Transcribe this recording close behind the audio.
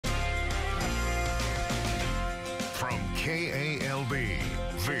KALB.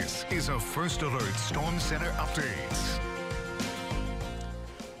 This is a First Alert Storm Center update.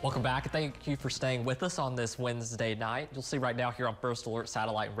 Welcome back. Thank you for staying with us on this Wednesday night. You'll see right now here on First Alert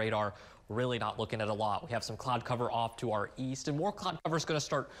satellite and radar, really not looking at a lot. We have some cloud cover off to our east, and more cloud cover is going to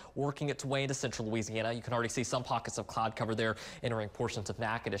start working its way into central Louisiana. You can already see some pockets of cloud cover there entering portions of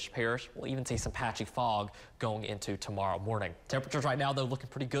Natchitoches Parish. We'll even see some patchy fog going into tomorrow morning. Temperatures right now, though, looking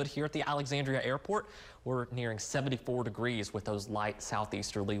pretty good here at the Alexandria Airport. We're nearing 74 degrees with those light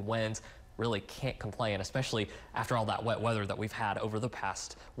southeasterly winds. Really can't complain, especially after all that wet weather that we've had over the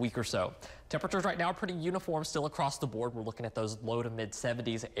past week or so. Temperatures right now are pretty uniform still across the board. We're looking at those low to mid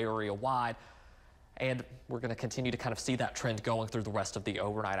 70s area wide. And we're going to continue to kind of see that trend going through the rest of the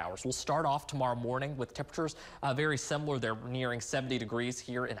overnight hours. We'll start off tomorrow morning with temperatures very similar. They're nearing 70 degrees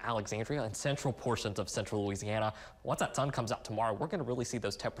here in Alexandria and central portions of central Louisiana. Once that sun comes out tomorrow, we're going to really see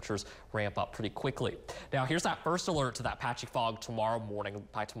those temperatures ramp up pretty quickly. Now, here's that first alert to that patchy fog tomorrow morning.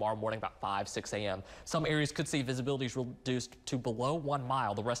 By tomorrow morning, about 5, 6 a.m. Some areas could see visibilities reduced to below 1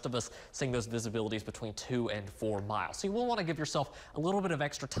 mile. The rest of us seeing those visibilities between 2 and 4 miles. So you will want to give yourself a little bit of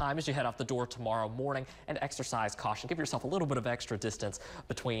extra time as you head out the door tomorrow morning. And exercise caution. Give yourself a little bit of extra distance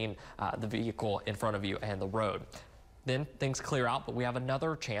between the vehicle in front of you and the road. Then things clear out, but we have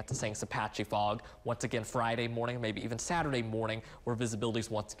another chance of seeing some patchy fog once again Friday morning, maybe even Saturday morning, where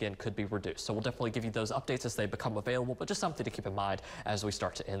visibilities once again could be reduced. So we'll definitely give you those updates as they become available, but just something to keep in mind as we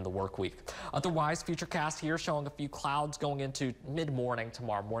start to end the work week. Otherwise, Futurecast here showing a few clouds going into mid-morning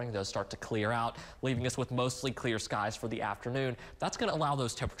tomorrow morning. Those start to clear out, leaving us with mostly clear skies for the afternoon. That's going to allow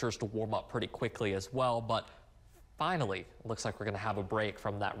those temperatures to warm up pretty quickly as well, but finally, it looks like we're going to have a break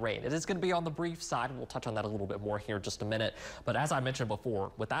from that rain. It is going to be on the brief side, and we'll touch on that a little bit more here in just a minute. But as I mentioned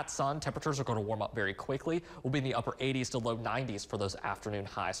before, with that sun, temperatures are going to warm up very quickly. We'll be in the upper 80s to low 90s for those afternoon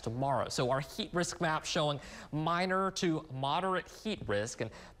highs tomorrow. So our heat risk map showing minor to moderate heat risk,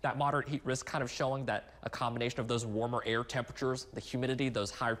 and that moderate heat risk kind of showing that a combination of those warmer air temperatures, the humidity, those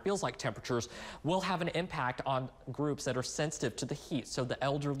higher feels like temperatures will have an impact on groups that are sensitive to the heat. So the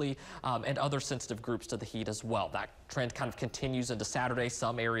elderly and other sensitive groups to the heat as well. That trend kind of continues into Saturday.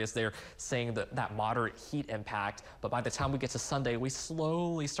 Some areas there seeing that moderate heat impact, but by the time we get to Sunday, we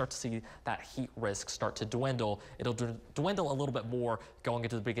slowly start to see that heat risk start to dwindle. It'll dwindle a little bit more going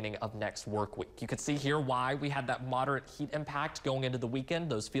into the beginning of next work week. You can see here why we had that moderate heat impact going into the weekend.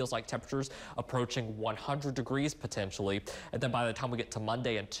 Those feels like temperatures approaching 100 degrees potentially, and then by the time we get to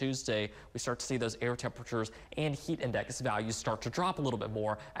Monday and Tuesday, we start to see those air temperatures and heat index values start to drop a little bit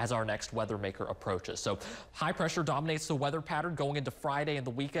more as our next Weathermaker approaches. So high pressure dominates the weather pattern going into Friday and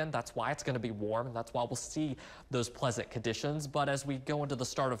the weekend. That's why it's going to be warm, and that's why we'll see those pleasant conditions. But as we go into the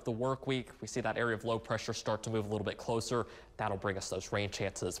start of the work week, we see that area of low pressure start to move a little bit closer. That'll bring us those rain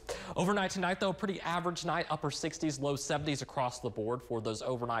chances. Overnight tonight, though, pretty average night, upper 60s, low 70s across the board for those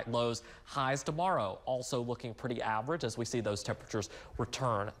overnight lows. Highs tomorrow also looking pretty average as we see those temperatures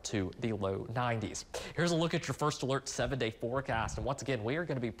return to the low 90s. Here's a look at your First Alert 7-day forecast. And once again, we are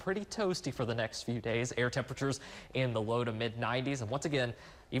going to be pretty toasty for the next few days. Air temperatures in the low to mid 90s. And once again,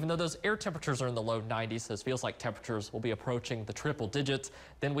 even though those air temperatures are in the low 90s, those feels like temperatures will be approaching the triple digits.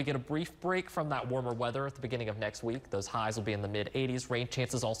 Then we get a brief break from that warmer weather at the beginning of next week. Those highs will be in the mid 80s. Rain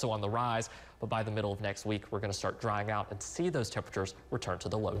chances also on the rise. But by the middle of next week, we're going to start drying out and see those temperatures return to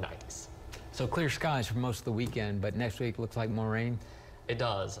the low 90s. So clear skies for most of the weekend, but next week looks like more rain. It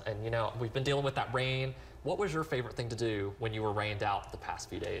does. And, you know, we've been dealing with that rain. What was your favorite thing to do when you were rained out the past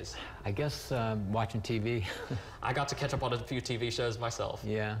few days? I guess watching TV. I got to catch up on a few TV shows myself.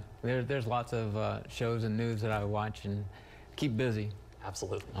 Yeah, there's lots of shows and news that I watch and keep busy.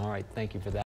 Absolutely. All right, thank you for that.